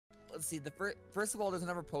let's see. First of all, there's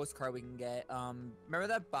another postcard we can get. Remember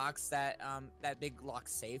that box that that big lock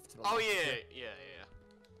safe to the Oh left yeah, here? yeah.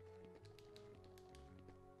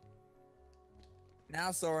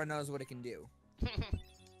 Now Sora knows what it can do.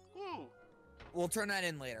 Woo. We'll turn that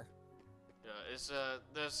in later. Yeah,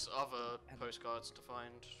 there's other postcards to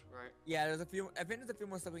find, right? Yeah, there's a few. I think there's a few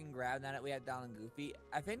more stuff we can grab now that we have Down and Goofy.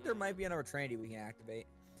 I think there might be another Trinity we can activate.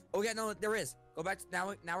 Oh yeah, no, there is. Go back to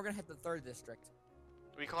now. Now we're gonna hit the 3rd district.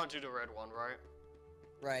 We can't do the red one, right?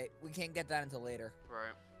 Right. We can't get that until later.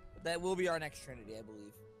 Right. But that will be our next Trinity, I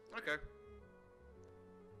believe. Okay.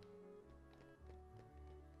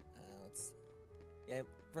 Let's. Yeah.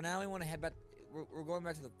 For now, we want to head back. We're going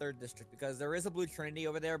back to the 3rd district because there is a blue Trinity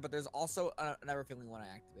over there, but there's also another thing we want to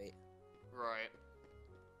activate. Right.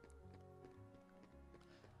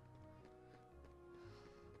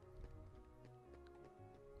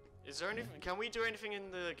 Is there anything? Can we do anything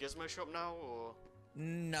in the Gizmo shop now, or?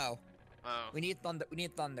 No. Oh. We need thunder. We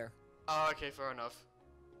need thunder. Oh, okay, fair enough.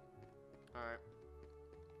 All right.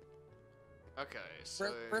 Okay,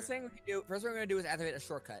 so. First thing we can do. First thing we're gonna do is activate a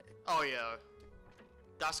shortcut. Oh yeah.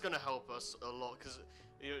 That's gonna help us a lot because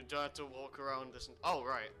you don't have to walk around this. Oh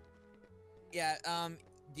right. Yeah.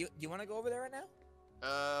 Do you want to go over there right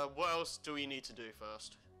now? What else do we need to do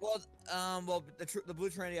first? Well, the blue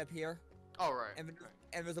Trinity up here. Oh right.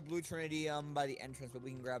 And there's a blue Trinity by the entrance, but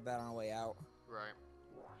we can grab that on our way out. Right.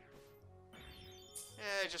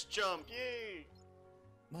 Yeah, just jump, yay!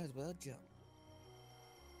 Might as well jump.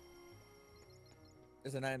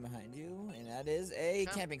 There's an item behind you, and that is a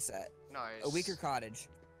camping set. Nice. A weaker cottage.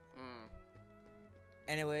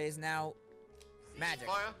 Anyways, now magic.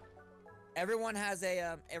 Fire. Everyone has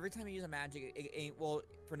a every time you use a magic, well,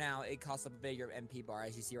 for now it costs a bigger MP bar,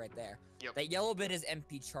 as you see right there. Yep. That yellow bit is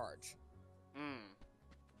MP charge.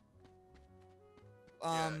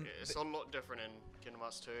 Yeah, it's a lot different in Kingdom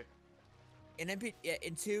Hearts 2. In MP,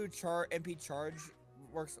 in 2, MP charge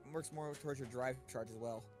works more towards your drive charge as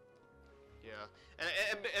well. Yeah, and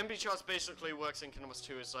MP charge basically works in Kingdom Hearts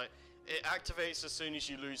 2. It's like it activates as soon as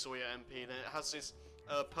you lose all your MP. Then it has this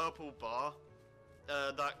purple bar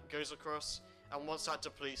that goes across, and once that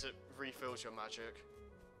depletes, it refills your magic.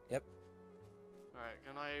 Yep. All right,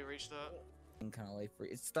 can I reach that? I'm kind of late for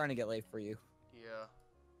you. It's starting to get late for you. Yeah.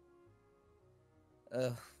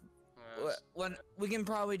 When we can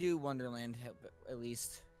probably do Wonderland at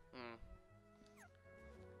least.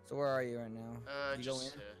 So where are you right now? Did you go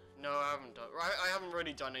in? No, I haven't done. I haven't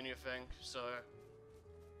really done anything. So.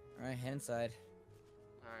 All right, head inside.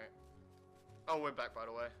 All right. Oh, we're back, by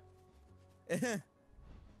the way.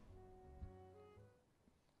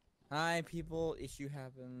 Hi, people. Issue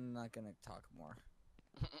happened. Not gonna talk more.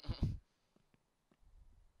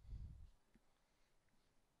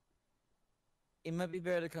 It might be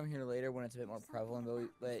better to come here later when it's a bit more prevalent,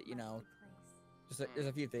 but you know, there's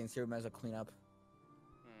a few things here we might as well clean up.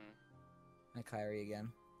 Hi, Kyrie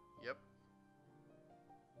again. Yep.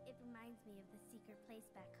 It reminds me of the secret place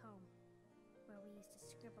back home, where we used to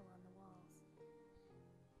scribble on the walls.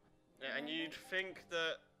 Yeah, and you'd think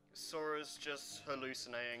that Sora's just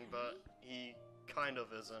hallucinating, but he kind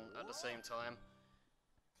of isn't at the same time.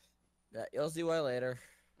 Yeah, you'll see why later.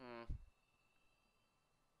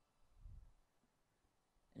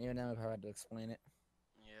 And even now I've had to explain it.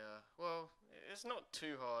 Yeah, well, it's not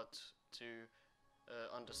too hard to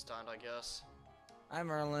understand, I guess. Hi,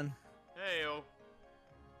 Merlin. Hey, yo.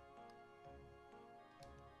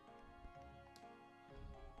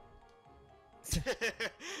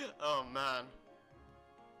 Oh, man.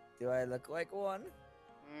 Do I look like one?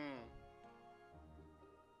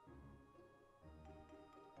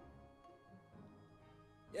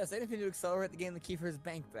 Yes, anything to accelerate the game to keep his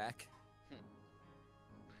bank back.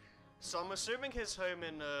 So I'm assuming his home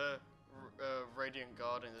in Radiant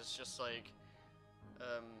Garden is just like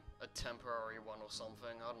a temporary one or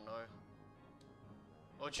something. I don't know.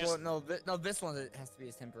 Or just well, no, this one has to be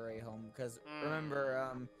his temporary home because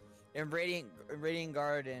remember, in Radiant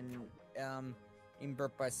Garden, in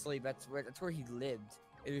Birth by Sleep, that's where he lived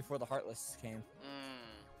before the Heartless came.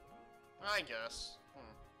 I guess.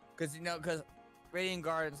 Because Radiant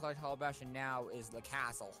Garden / Hollow Bastion now is the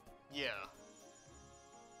castle. Yeah.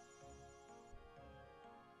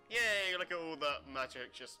 Yay, look at all that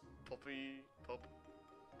magic, just pop.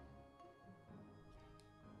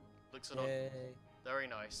 Looks very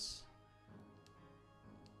nice.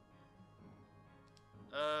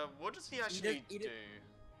 What does he actually do?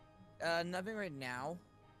 Nothing right now.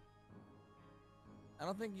 I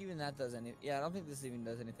don't think even that does any. Yeah, I don't think this even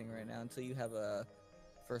does anything right now until you have a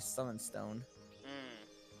first summon stone.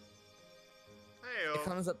 Hey.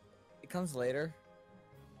 It comes later.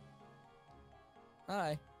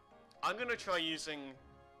 Hi. I'm gonna try using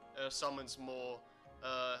summons more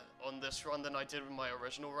on this run than I did with my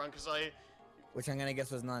original run, because Which I'm gonna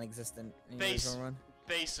guess was non-existent in your original run.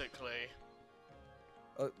 Basically.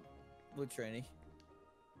 Oh, blue tranny.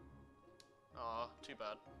 Aw, too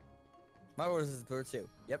bad. My orders is blue too.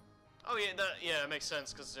 Yep. Oh yeah, it makes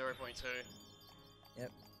sense, because 0.2.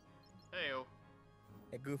 Yep. Heyo.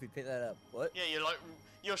 Hey, Goofy, pick that up. What? Yeah, you like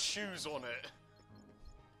your shoes on it.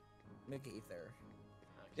 Make ether. Okay.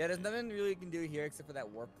 Yeah, there's nothing really you can do here except for that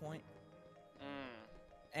warp point.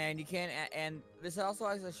 And you can't, and this also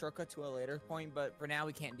has a shortcut to a later point, but for now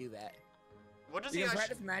we can't do that. What does You he can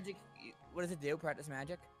actually... practice magic. What does it do? Practice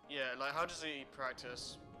magic? Yeah, like how does he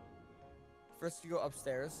practice? First you go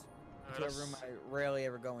upstairs to a room I rarely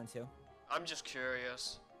ever go into. I'm just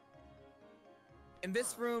curious. In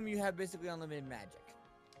this room you have basically unlimited magic.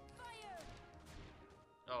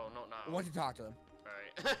 Oh, not now. I want you to talk to him.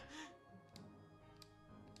 Alright.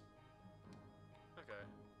 Okay.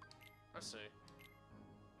 I see.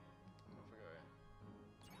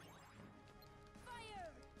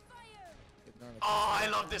 Oh, I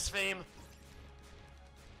love this theme!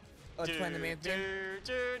 Oh, it's playing the main theme?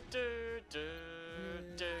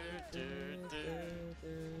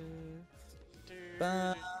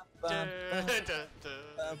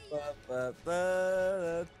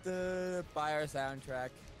 Buy our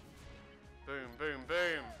soundtrack. Boom, boom,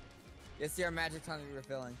 boom. You see our magic tunnel we were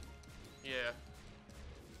filling. Yeah.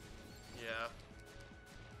 Yeah.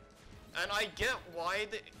 And I get why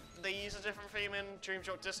they use a different theme in Dream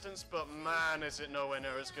Drop Distance, but man, is it nowhere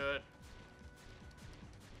near as good.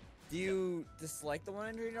 Do you dislike the one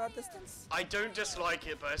in Dream Drop Distance? I don't dislike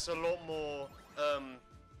it, but it's a lot more,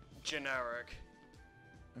 generic.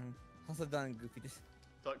 Also done, Goofy. Just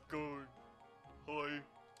That good. Hi.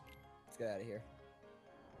 let's get out of here.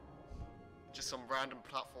 Just some random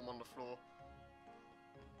platform on the floor.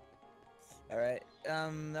 Alright,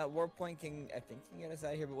 that warp point can, I think, can get us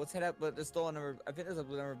out of here, but let's head out, but there's still a number, I think there's a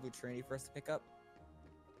number of blue trinity for us to pick up.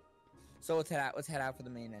 So let's head out for the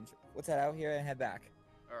main entrance. Let's head out here and head back.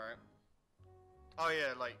 Alright. Oh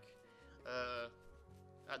yeah, like,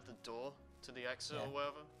 at the door to the exit or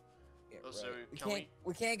whatever. Yeah, Also, right.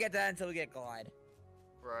 We can't get that until we get Glide.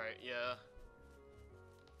 Right, yeah.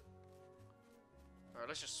 Alright,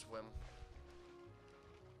 let's just swim.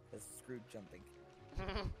 That's screwed jumping.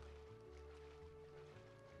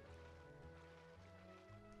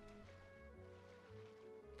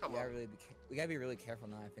 Come on. We gotta be really careful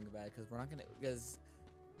now. I think about it because we're not gonna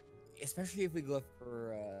especially if we go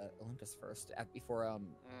for Olympus first before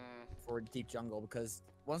Deep Jungle, because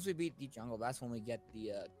once we beat Deep Jungle, that's when we get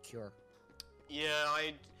the cure. Yeah,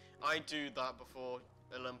 I do that before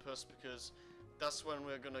Olympus because that's when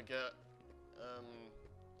we're gonna get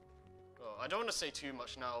well, I don't want to say too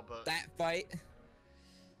much now, but that fight.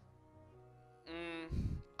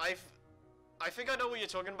 I think I know what you're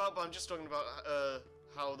talking about, but I'm just talking about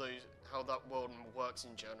how that world works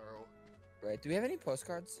in general. Right. Do we have any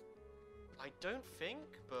postcards? I don't think,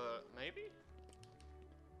 but maybe.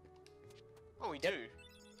 Oh, we do.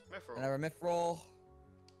 Mithril. Another Mithril.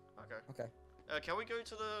 Okay. Okay. Can we go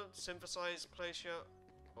to the synthesized place yet?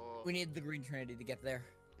 Or... We need the green trinity to get there.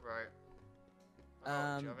 Right.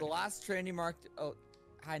 The last trinity marked. Oh,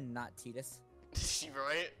 hi, not Titus.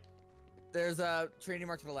 Right. There's a trinity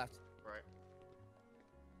marked to the left. Right.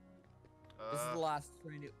 This is the last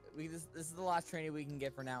trinity. This is the last trinity we can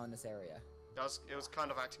get for now in this area. It was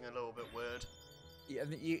kind of acting a little bit weird.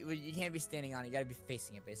 You can't be standing on it. You gotta be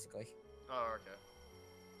facing it, basically. Oh, okay.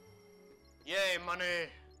 Yay, money!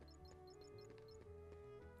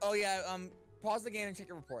 Oh yeah. Pause the game and check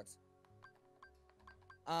your reports.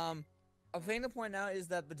 A thing to point out is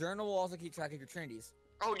that the journal will also keep track of your trinities.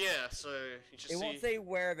 Oh yeah, so you just It won't say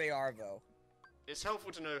where they are though. It's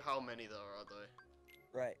helpful to know how many there are,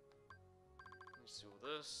 though. Right. Let's do all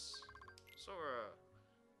this. Sora.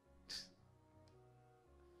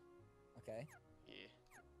 Okay. Yeah.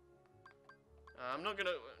 I'm not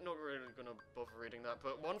really gonna bother reading that,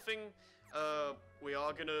 but one thing we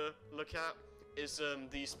are gonna look at is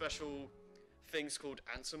the special things called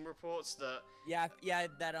Ansem reports that... Yeah,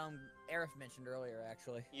 that Aerith mentioned earlier,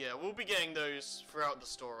 actually. Yeah, we'll be getting those throughout the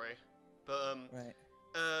story, but right.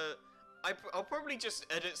 I'll probably just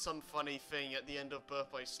edit some funny thing at the end of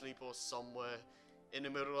Birth by Sleep or somewhere in the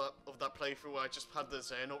middle of that playthrough where I just had the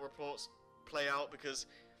Xehanort reports play out, because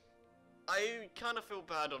I kind of feel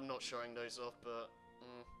bad of not showing those off, but...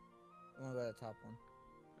 I'm gonna go to the top one.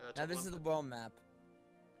 Now top this one. is the world map.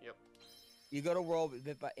 Yep. You go to world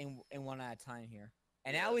in one at a time here.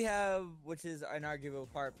 And now we have, which is an arguable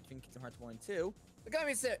part between Kingdom Hearts 1 and 2, the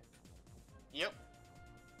Gummy Ship! Yep.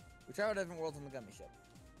 We travel to different worlds on the Gummy Ship.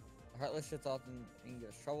 The Heartless ships often give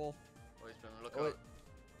us trouble. Always been on the Oh, lookout.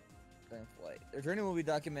 during flight. Their journey will be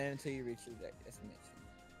documented until you reach your destination.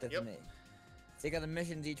 Take out the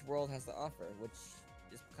missions each world has to offer, which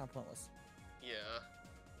is kind of pointless. Yeah.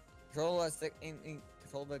 Control the left stick,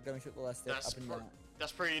 control the gun shoot the left stick up and down.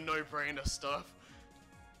 That's pretty no-brainer stuff.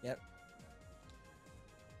 Yep.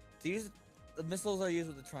 To use the missiles are used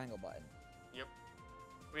with the triangle button. Yep.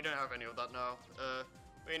 We don't have any of that now.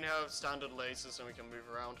 We only have standard lasers and we can move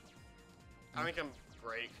around. And we can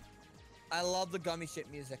break. I love the gummy ship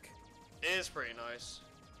music. It is pretty nice.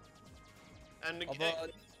 And Although,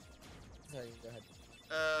 sorry, go ahead.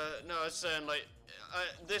 No, I was saying like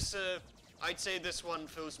I'd say this one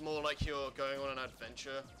feels more like you're going on an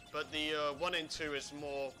adventure, but the 1 and 2 is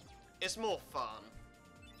more, it's more fun,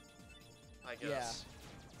 I guess. Yeah.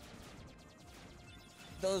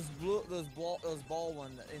 Those ball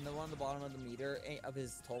one in the one at the bottom of the meter of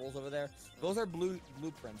his totals over there. Those are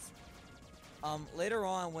blueprints. Later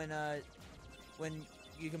on when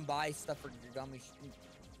you can buy stuff for your gummy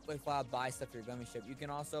buy stuff for your gummy ship, you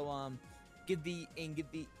can also give these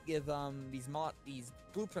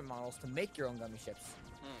blueprint models to make your own gummy ships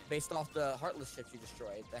based off the Heartless ships you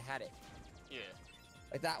destroyed that had it. Yeah.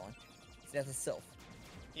 Like that one. See, that's a Sylph.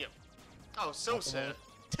 Yep. Oh, Sylph's here.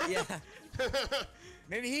 Yeah.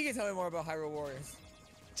 Maybe he can tell me more about Hyrule Warriors.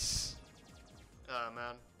 Oh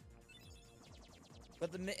man.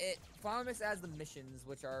 But Final Mix adds the missions,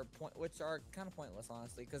 which are kind of pointless,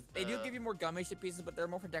 honestly, because they do give you more gummy ship pieces, but they're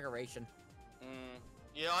more for decoration.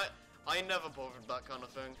 Yeah, I never bothered that kind of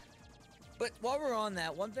thing. But while we're on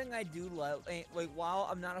that, one thing I do love, like, while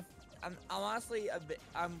I'm honestly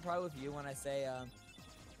I'm probably with you when I say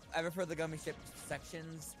I prefer the gummy ship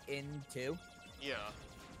sections in 2. Yeah.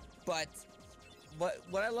 But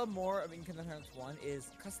what I love more of Kingdom Hearts 1 is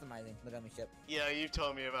customizing the gummy ship. Yeah, you've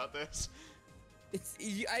told me about this. I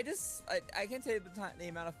can't tell you the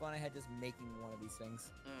amount of fun I had just making one of these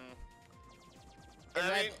things.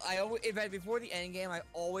 Before the end game, I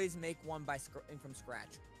always make one from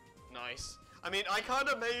scratch. Nice. I mean, I kind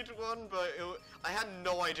of made one, but I had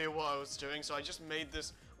no idea what I was doing, so I just made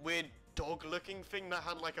this weird dog-looking thing that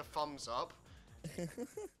had like a thumbs up.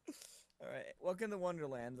 All right, welcome to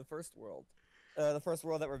Wonderland, the first world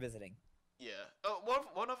that we're visiting. Yeah.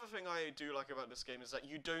 One other thing I do like about this game is that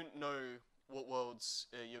you don't know what worlds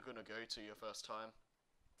you're gonna go to your first time.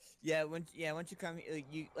 Yeah, once you come,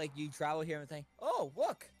 you travel here and think, oh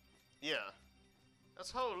look. Yeah.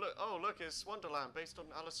 That's look, it's Wonderland based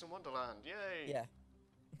on Alice in Wonderland. Yay. Yeah.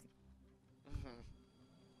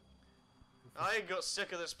 I got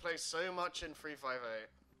sick of this place so much in 358.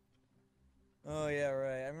 Oh yeah,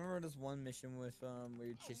 right. I remember this one mission with where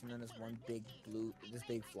you're chasing down this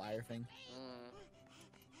big flyer thing.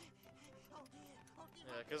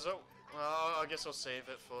 Yeah, because I guess I'll save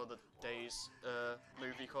it for the day's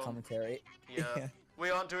movie commentary. Yeah. We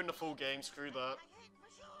aren't doing the full game. Screw that.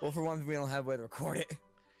 Well, for one, we don't have a way to record it.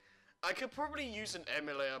 I could probably use an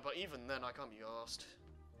emulator, but even then, I can't be arsed.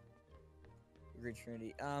 Great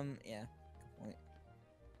Trinity. Yeah.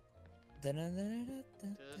 Good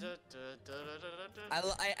point.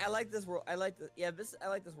 I like this world. I like this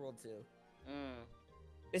world too.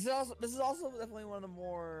 This is also definitely one of the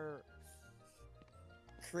more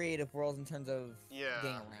creative worlds in terms of getting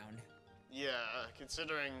around. Yeah,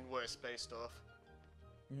 considering where it's based off.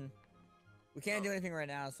 We can't do anything right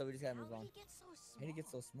now, so we just gotta move on. How did he get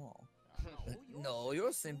so small? No,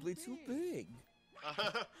 you're simply too big.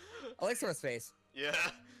 I like sort of space. Yeah.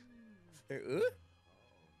 Must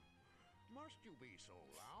you be so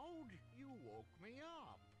loud? You woke me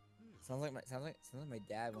up. Sounds like my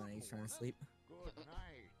dad when he's trying to sleep. Good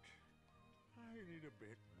night. I need a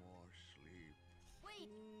bit more sleep. Wait,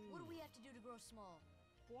 what do we have to do to grow small?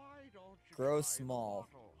 Why don't you Grow try the small.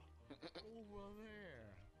 bottle? Over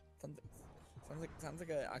there. Sounds like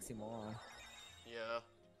an oxymoron. Yeah.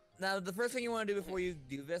 Now, the first thing you want to do before you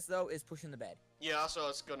do this, though, is push in the bed. Yeah, that's what I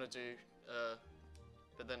was gonna do.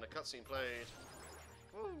 But then the cutscene played.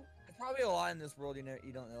 Woo. There's probably a lot in this world you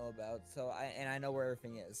don't know about. So I know where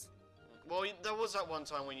everything is. Well, there was that one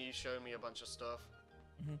time when you showed me a bunch of stuff.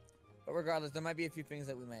 But regardless, there might be a few things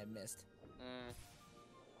that we might have missed.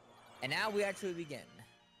 And now we actually begin.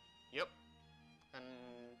 Yep. And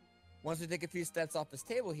once we take a few steps off this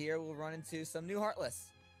table here, we'll run into some new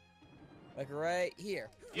Heartless. Like right here.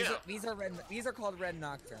 These are called Red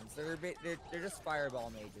Nocturnes. They're just fireball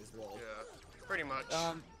mages, really. Yeah, pretty much.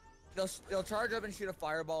 They'll charge up and shoot a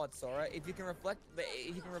fireball at Sora. If you can reflect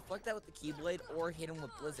that with the Keyblade or hit him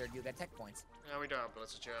with Blizzard, you get tech points. No, we don't have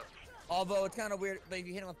Blizzard yet. Although it's kind of weird, but if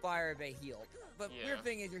you hit them with fire, they heal. But weird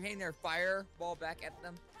thing is, you're hitting their fireball back at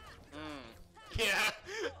them. Yeah.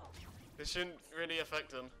 It shouldn't really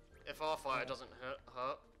affect them if our fire doesn't hurt.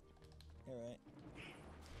 Alright.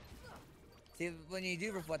 See, when you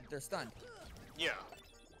do reflect, they're stunned. Yeah.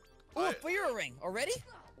 Oh, a fire ring already?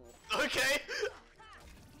 Okay.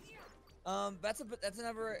 That's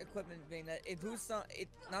another equipment thing that it boosts. It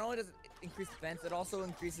not only does it increase defense, it also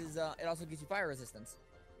increases. It also gives you fire resistance.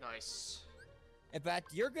 Nice. In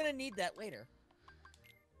fact, you're gonna need that later.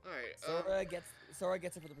 All right. Sora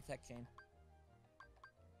gets it for the protect chain.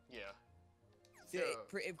 Yeah. See,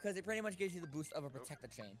 because it pretty much gives you the boost of a protect the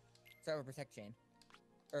chain. Sorry, a protect chain.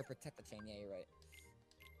 Or protect the chain. Yeah, you're right.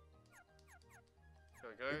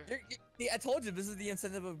 Go. See, I told you this is the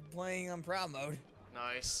incentive of playing on proud mode.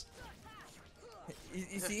 Nice.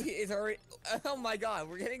 You see, it's already. Oh my God,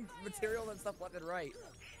 we're getting material and stuff left and right.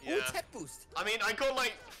 Yeah. Ooh, tech boost. I mean, I got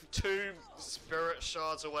like 2 spirit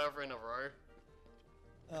shards or whatever in a row.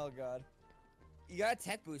 Oh God. You got a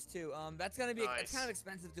tech boost too. That's gonna be it's kind of Nice.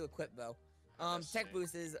 expensive to equip though. I Tech see.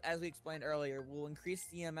 boost is, as we explained earlier, will increase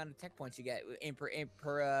the amount of tech points you get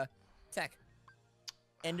per tech,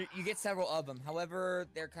 and you get several of them. However,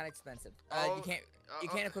 they're kind of expensive. You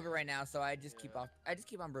can't equip it right now, so I just keep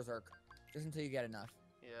on Berserk, just until you get enough.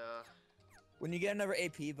 Yeah. When you get another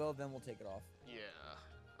AP though, then we'll take it off. Yeah.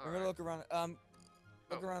 We're gonna look around.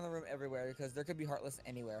 Look around the room everywhere because there could be Heartless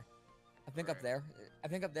anywhere. I think up Right. there. I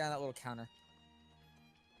think up there on that little counter.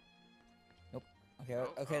 Nope. Okay.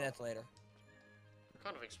 Nope. Okay, Oh. that's later.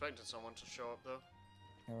 Kind of expected someone to show up though.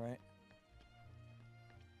 All right.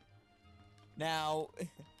 Now,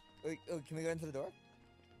 can we go into the door?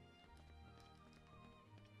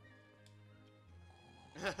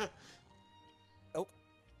 Nope.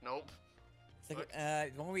 Nope. It's like,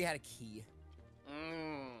 when we had a key.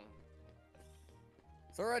 Mmm.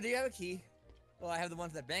 Sora, do you have a key? Well, I have the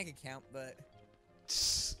ones in the bank account, but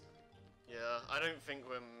Yeah, I don't think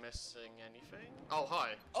we're missing anything. Oh,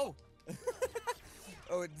 hi. oh,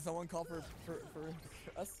 oh, did someone call for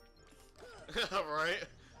us? Right.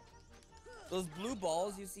 Those blue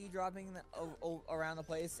balls you see dropping around the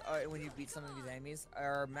place when you beat some of these enemies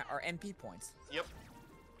are MP points. Yep.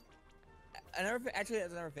 Actually,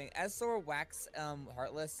 that's another thing. As Sora whacks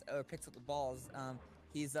Heartless or picks up the balls,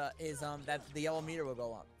 the yellow meter will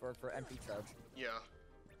go up for MP charge. Yeah.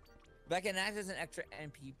 That can act as an extra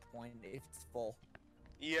MP point if it's full.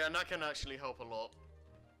 Yeah, and that can actually help a lot.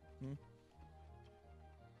 Hmm.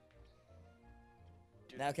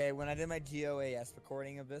 Dude. Now, okay, when I did my GOAS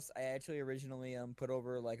recording of this, I actually originally put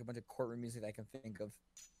over like a bunch of courtroom music that I can think of.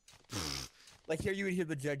 Like here, you would hear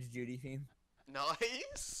the Judge Judy theme,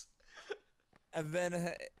 Nice. and then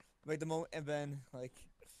like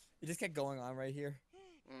it just kept going on right here.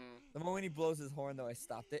 Mm. The moment he blows his horn, though, I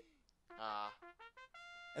stopped it. Ah.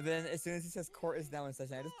 And then as soon as he says court is now in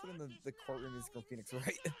session, I just put in the courtroom music from Phoenix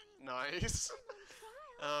Wright. Nice.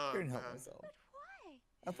 Oh, Couldn't help man. myself. Why?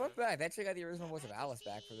 I fun fact, I actually got the original voice of Alice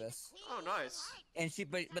back for this. Oh, nice. And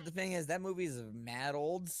but the thing is, that movie is mad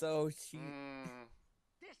old, so she. Mm.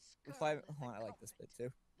 If I like this bit too.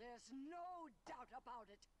 There's no doubt about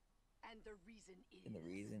it. And the reason is. And the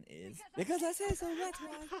reason is because I said so. That's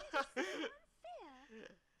why.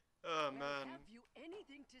 Oh, man. Have you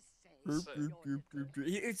anything to say?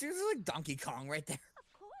 It's just like Donkey Kong right there.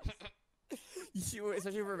 Of course. You see,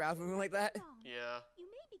 especially for a mouth moving like that. Wrong. Yeah. You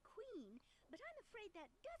may be queen, but I'm afraid that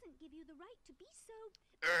doesn't give you the right to be so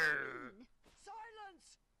Urgh. mean.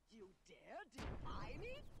 Silence! You dare defy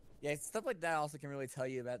me? Yeah, stuff like that also can really tell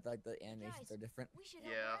you about like the animations Guys, are different. We should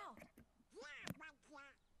Yeah. help her out.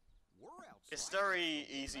 We're outside. It's very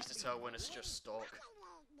easy to tell when it's just stock.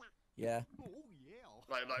 Yeah. Oh, yeah.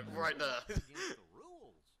 Like right there. Against the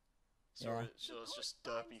rules. So Yeah. it's just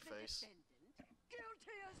derpy Finds the face. defendant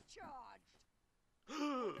guilty as charged. The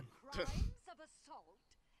crimes of assault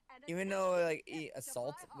and Even though like attempted theft of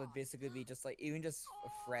assault my would heart. basically be just like even just a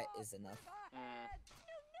threat is enough.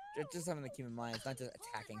 Mm. Just something to keep in mind. It's not just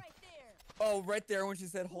attacking. Right there. Oh, right there when she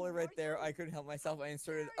said "hold it right there," I couldn't help myself. I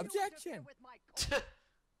inserted Dare you interfere objection. with my court?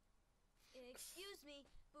 Excuse me,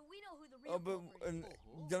 but we know who the real Oh, but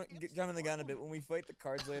culprit is. jumping the gun a bit. When we fight the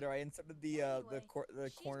cards later, I inserted the Anyway, corner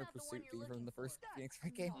not the one pursuit you're theme from looking the first for. Phoenix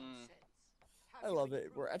Wright game. Nonsense. Have I you love been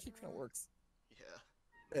it. We're through actually kind of works.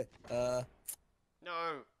 Yeah.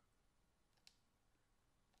 No.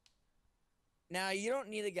 Now you don't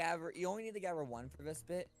need a Gabber. You only need the Gabber 1 for this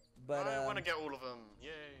bit, but I want to get all of them. Yay.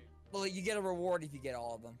 well, you get a reward if you get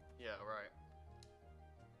all of them. Yeah. Right.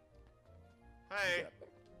 Hey.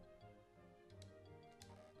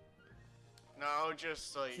 No, I'll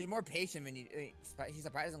just like. She's more patient than you. She's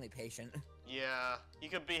surprisingly patient. Yeah. You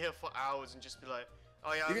could be here for hours and just be like,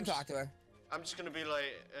 oh yeah. You can talk to her. I'm just gonna be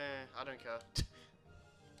like, I don't care.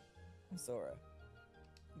 Sora.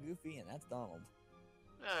 Goofy, and that's Donald.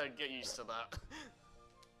 Get used to that.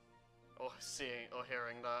 Or seeing or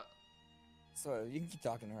hearing that. So you can keep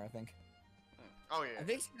talking to her, I think. Oh yeah. I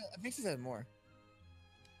think she said more.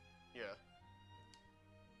 Yeah.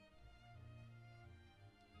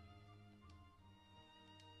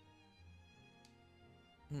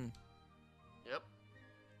 Yep.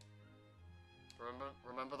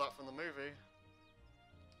 Remember that from the movie?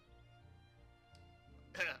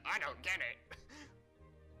 I don't get it.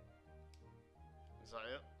 Is that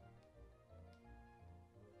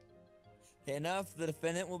it? Enough. The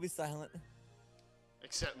defendant will be silent.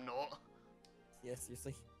 Except not. Yeah,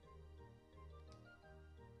 seriously.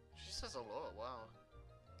 She says a lot. Wow.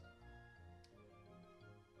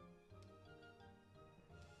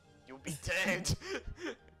 You'll be dead.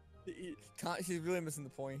 She's really missing the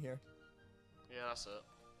point here. Yeah, that's it.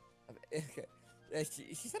 Okay. Yeah,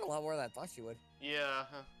 she said a lot more than I thought she would. Yeah.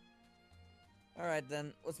 Alright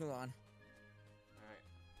then, let's move on. Alright.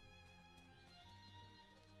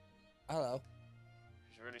 Hello.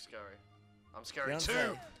 She's really scary. I'm scary You too!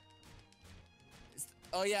 know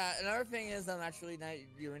oh yeah, another thing is I'm actually not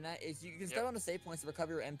doing that is you can start on the save points to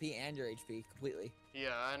recover your MP and your HP completely.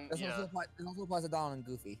 Yeah, and This yeah. also applies to Donald and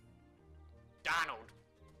Goofy. Donald!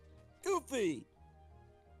 Goofy!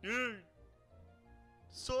 Yeah!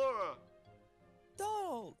 Sora!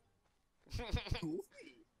 Donald!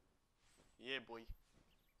 Goofy! Yeah, boy.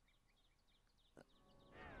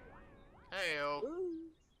 Heyo!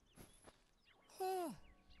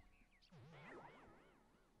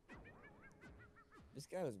 This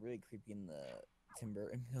guy was really creepy in the Tim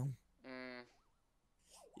Burton film. Mm.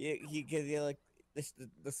 Yeah, like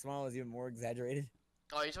the smile was even more exaggerated.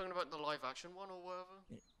 Oh, are you talking about the live action one or whatever?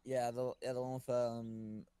 Yeah, the one with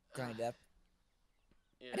Johnny Depp.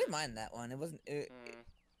 Yeah. I didn't mind that one. It wasn't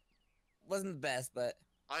the best, but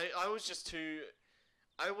I was just too.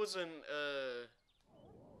 I wasn't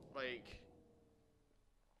like.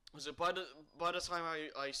 Was it by the time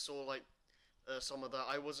I saw like some of that,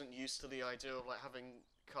 I wasn't used to the idea of like having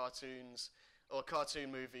cartoons or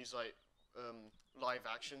cartoon movies like live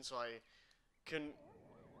action, so I couldn't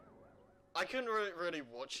really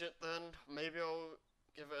watch it then. Maybe I'll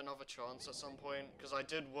give it another chance at some point, because I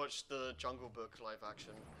did watch the Jungle Book live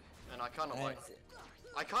action, and I kind of like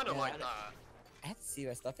that. I have to see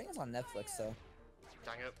that stuff. I think it's on Netflix, so.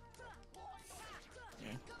 Dang it.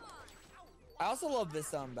 Yeah. I also love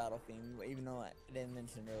this battle theme, even though I didn't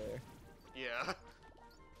mention it earlier. Yeah.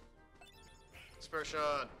 Spirit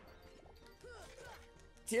Shot.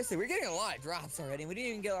 Seriously, we're getting a lot of drops already. We didn't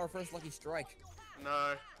even get our first lucky strike.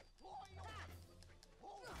 No.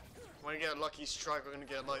 When we get a lucky strike, we're gonna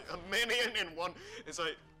get like a minion in one. It's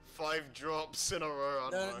like 5 drops in a row.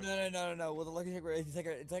 No. With the lucky strike,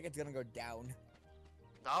 it's like it's gonna go down.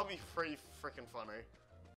 That'll be pretty freaking funny.